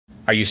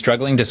Are you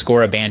struggling to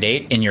score a Band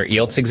 8 in your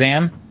IELTS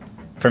exam?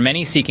 For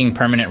many seeking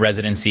permanent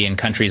residency in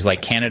countries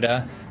like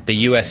Canada, the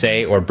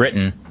USA, or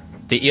Britain,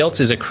 the IELTS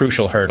is a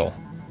crucial hurdle.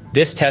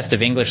 This test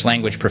of English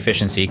language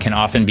proficiency can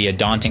often be a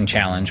daunting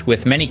challenge,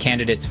 with many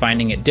candidates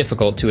finding it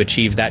difficult to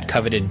achieve that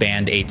coveted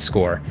Band 8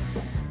 score.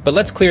 But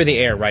let's clear the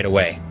air right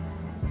away.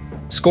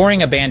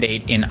 Scoring a Band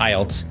 8 in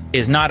IELTS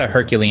is not a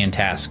Herculean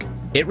task.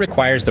 It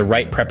requires the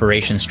right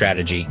preparation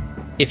strategy.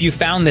 If you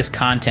found this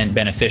content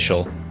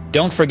beneficial,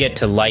 don't forget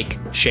to like,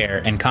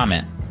 share, and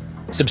comment.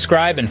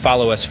 Subscribe and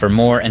follow us for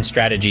more and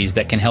strategies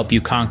that can help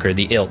you conquer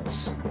the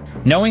IELTS.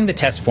 Knowing the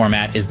test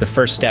format is the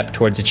first step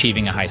towards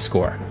achieving a high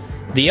score.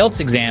 The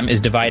IELTS exam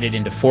is divided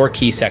into 4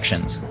 key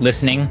sections: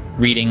 listening,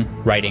 reading,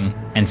 writing,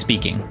 and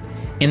speaking.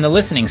 In the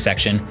listening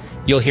section,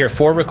 you'll hear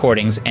 4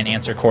 recordings and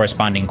answer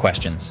corresponding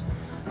questions.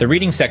 The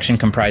reading section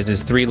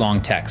comprises 3 long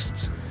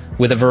texts,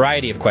 with a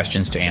variety of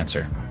questions to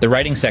answer. The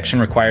writing section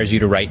requires you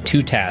to write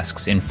 2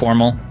 tasks in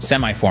formal,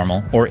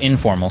 semi-formal, or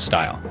informal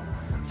style.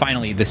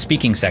 Finally, the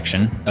speaking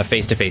section, a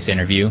face-to-face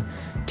interview,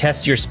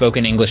 tests your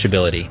spoken English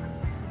ability.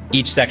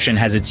 Each section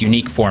has its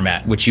unique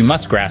format, which you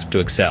must grasp to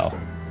excel.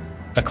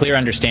 A clear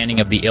understanding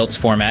of the IELTS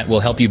format will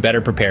help you better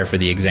prepare for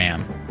the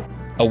exam.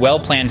 A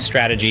well-planned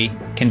strategy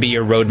can be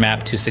your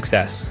roadmap to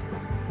success.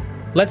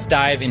 Let's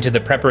dive into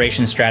the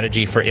preparation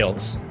strategy for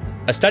IELTS.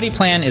 A study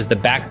plan is the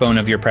backbone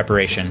of your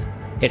preparation.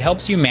 It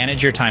helps you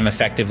manage your time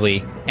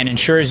effectively and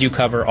ensures you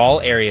cover all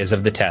areas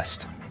of the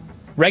test.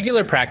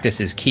 Regular practice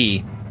is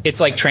key. It's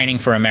like training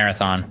for a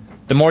marathon.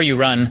 The more you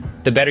run,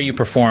 the better you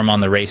perform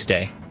on the race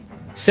day.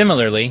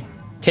 Similarly,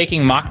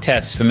 taking mock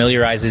tests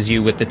familiarizes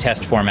you with the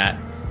test format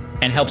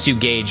and helps you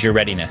gauge your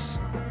readiness.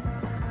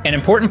 An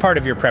important part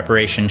of your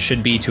preparation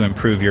should be to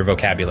improve your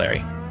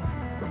vocabulary.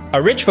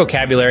 A rich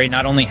vocabulary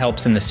not only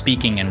helps in the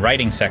speaking and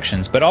writing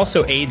sections, but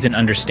also aids in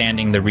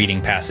understanding the reading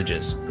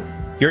passages.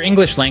 Your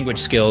English language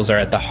skills are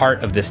at the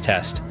heart of this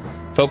test.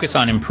 Focus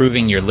on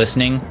improving your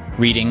listening,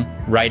 reading,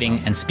 writing,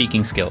 and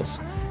speaking skills.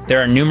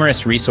 There are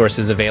numerous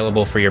resources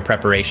available for your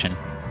preparation.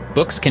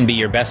 Books can be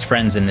your best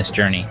friends in this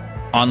journey.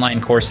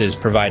 Online courses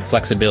provide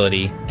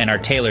flexibility and are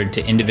tailored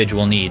to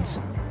individual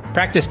needs.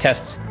 Practice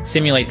tests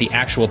simulate the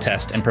actual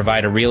test and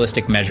provide a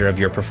realistic measure of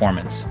your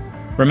performance.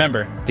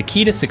 Remember, the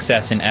key to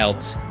success in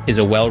IELTS is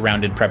a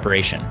well-rounded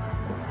preparation.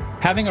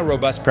 Having a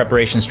robust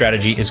preparation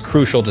strategy is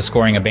crucial to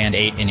scoring a Band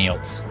 8 in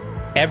IELTS.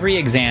 Every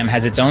exam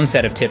has its own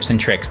set of tips and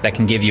tricks that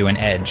can give you an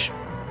edge.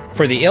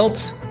 For the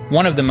IELTS,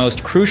 one of the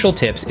most crucial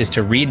tips is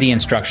to read the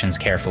instructions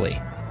carefully.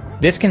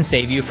 This can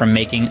save you from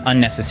making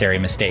unnecessary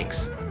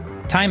mistakes.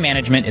 Time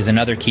management is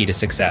another key to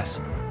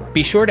success.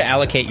 Be sure to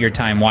allocate your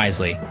time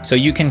wisely so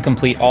you can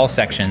complete all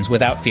sections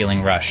without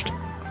feeling rushed.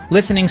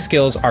 Listening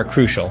skills are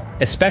crucial,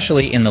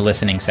 especially in the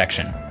listening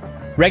section.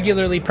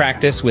 Regularly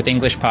practice with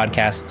English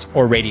podcasts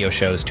or radio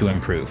shows to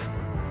improve.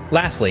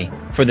 Lastly,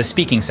 for the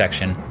speaking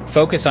section,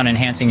 focus on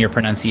enhancing your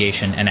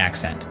pronunciation and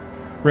accent.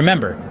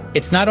 Remember,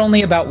 it's not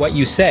only about what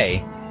you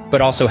say,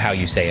 but also how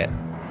you say it.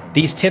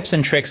 These tips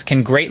and tricks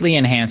can greatly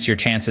enhance your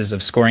chances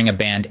of scoring a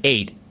Band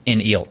 8 in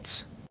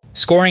IELTS.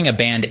 Scoring a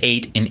Band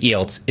 8 in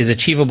IELTS is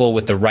achievable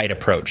with the right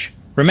approach.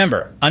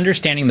 Remember,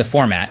 understanding the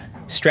format,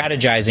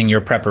 strategizing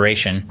your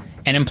preparation,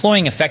 and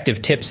employing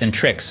effective tips and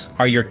tricks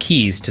are your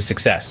keys to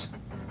success.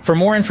 For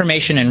more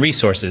information and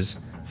resources,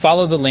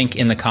 follow the link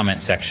in the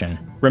comment section.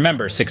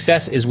 Remember,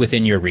 success is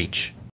within your reach.